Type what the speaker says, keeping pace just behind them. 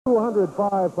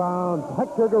205 pounds,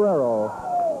 Hector Guerrero.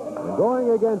 And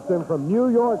going against him from New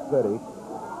York City,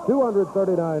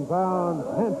 239 pounds,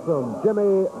 handsome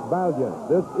Jimmy Valiant.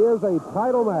 This is a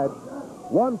title match.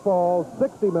 One fall,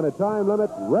 60-minute time limit.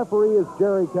 Referee is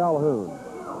Jerry Calhoun.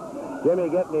 Jimmy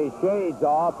getting his shades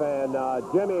off, and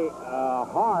Jimmy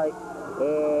Hart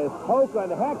is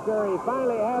poking Hector. He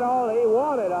finally had all he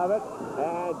wanted of it,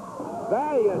 and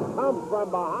Valiant comes from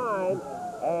behind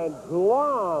and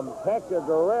gloms Hector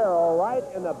Guerrero right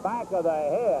in the back of the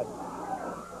head.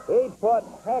 He put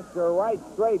Hector right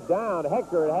straight down.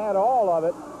 Hector had all of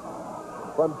it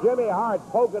from Jimmy Hart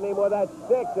poking him with that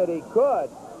stick that he could.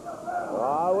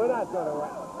 Oh, we're not going to...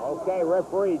 Okay,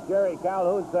 referee Jerry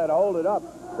Calhoun said hold it up.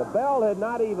 The bell had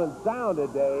not even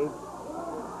sounded, Dave.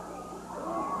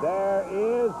 There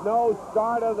is no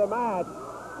start of the match.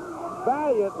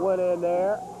 Valiant went in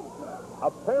there.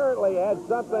 Apparently had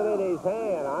something in his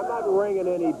hand. I'm not ringing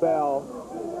any bell.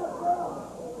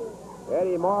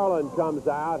 Eddie Marlin comes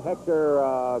out. Hector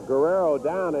Guerrero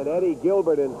down, and Eddie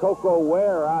Gilbert and Coco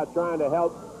Ware out trying to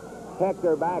help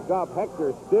Hector back up.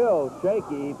 Hector still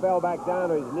shaky. He fell back down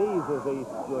to his knees as he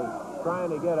was trying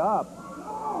to get up.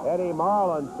 Eddie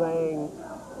Marlin saying,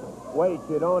 wait,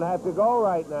 you don't have to go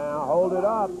right now. Hold it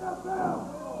up.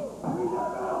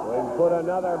 We can put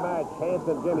another match.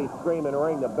 Handsome Jimmy screaming,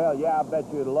 ring the bell. Yeah, I bet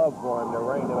you'd love for him to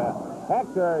ring the bell.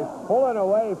 Hector is pulling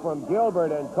away from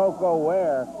Gilbert and Coco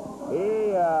Ware.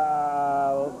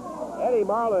 Eddie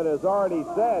Marlin has already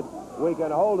said we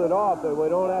can hold it off and we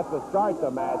don't have to start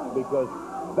the match because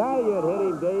Valiant hit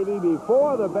him, Davey,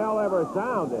 before the bell ever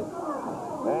sounded.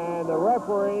 And the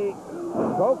referee,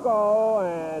 Coco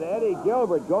and Eddie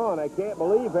Gilbert gone. I can't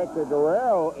believe Hector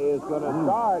Guerrero is going to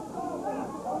start.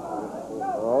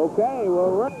 Okay,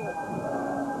 well,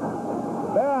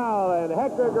 Bell and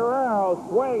Hector Guerrero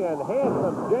swinging.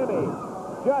 Handsome Jimmy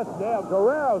just nailed.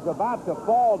 Guerrero's about to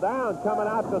fall down, coming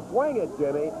out to swing it,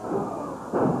 Jimmy.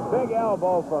 Big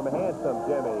elbow from Handsome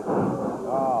Jimmy.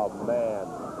 Oh, man.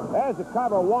 There's a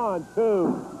cover. 1,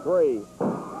 2, 3.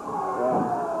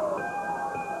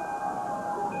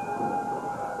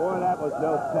 Boy, that was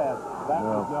no test. That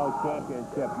was no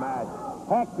championship match.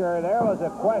 Hector, there was a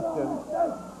question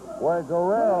where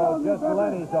Guerrero just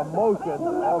let his emotions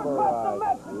override.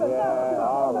 Yeah,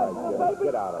 all right, Jimmy.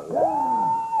 Get out of here.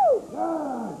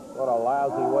 What a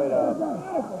lousy way to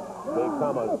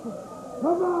become a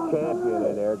champion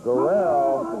in there.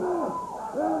 Guerrero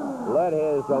let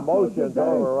his emotions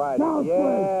override.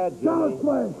 Yeah, Jimmy.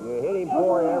 You hit him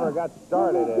before he ever got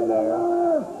started in there.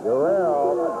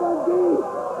 Guerrero,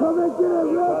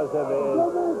 because of his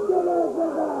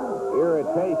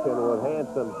irritation with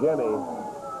Handsome Jimmy,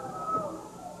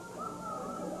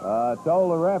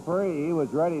 told the referee he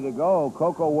was ready to go.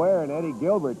 Coco Ware and Eddie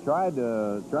Gilbert tried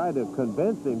to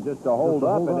convince him just to hold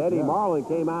up, and Eddie Marlin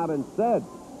came out and said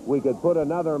we could put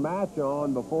another match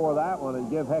on before that one and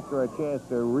give Hector a chance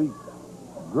to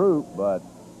regroup, but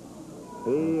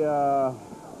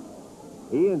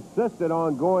he insisted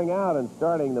on going out and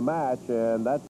starting the match, and that's